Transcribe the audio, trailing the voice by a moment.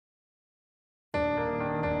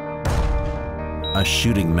A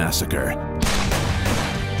shooting massacre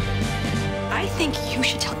I think you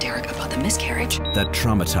should tell Derek about the miscarriage. that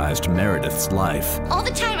traumatized Meredith's life. All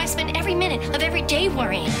the time I spend every minute of every day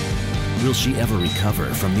worrying. Will she ever recover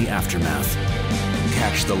from the aftermath?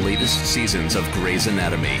 Catch the latest seasons of Grey's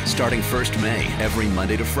Anatomy starting 1st May every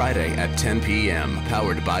Monday to Friday at 10 p.m.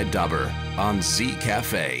 Powered by Dabur on Z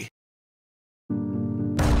Cafe.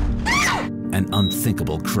 An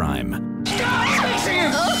unthinkable crime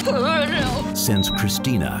sends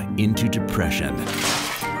Christina into depression.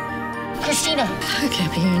 Christina! I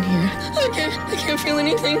can't be in here. I can't feel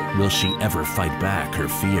anything. Will she ever fight back her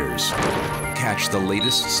fears? Catch the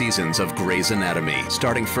latest seasons of Grey's Anatomy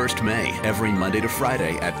starting 1st May every Monday to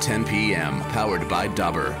Friday at 10 p.m. Powered by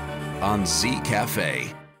Dabur on Z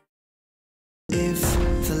Cafe. If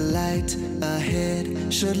the light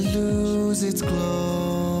ahead should lose its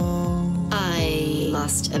glow, I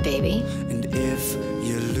lost a baby. and if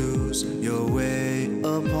you lose your way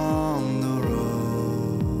upon the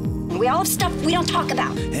road, We all have stuff we don't talk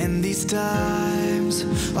about. and these times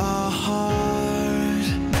are hard,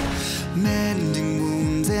 mending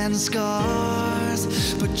wounds and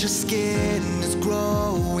scars, but your skin is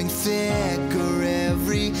growing thicker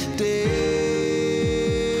every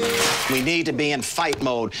day. We need to be in fight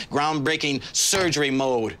mode, groundbreaking surgery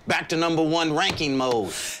mode, back to #1 ranking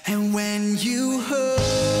mode. And when you hurt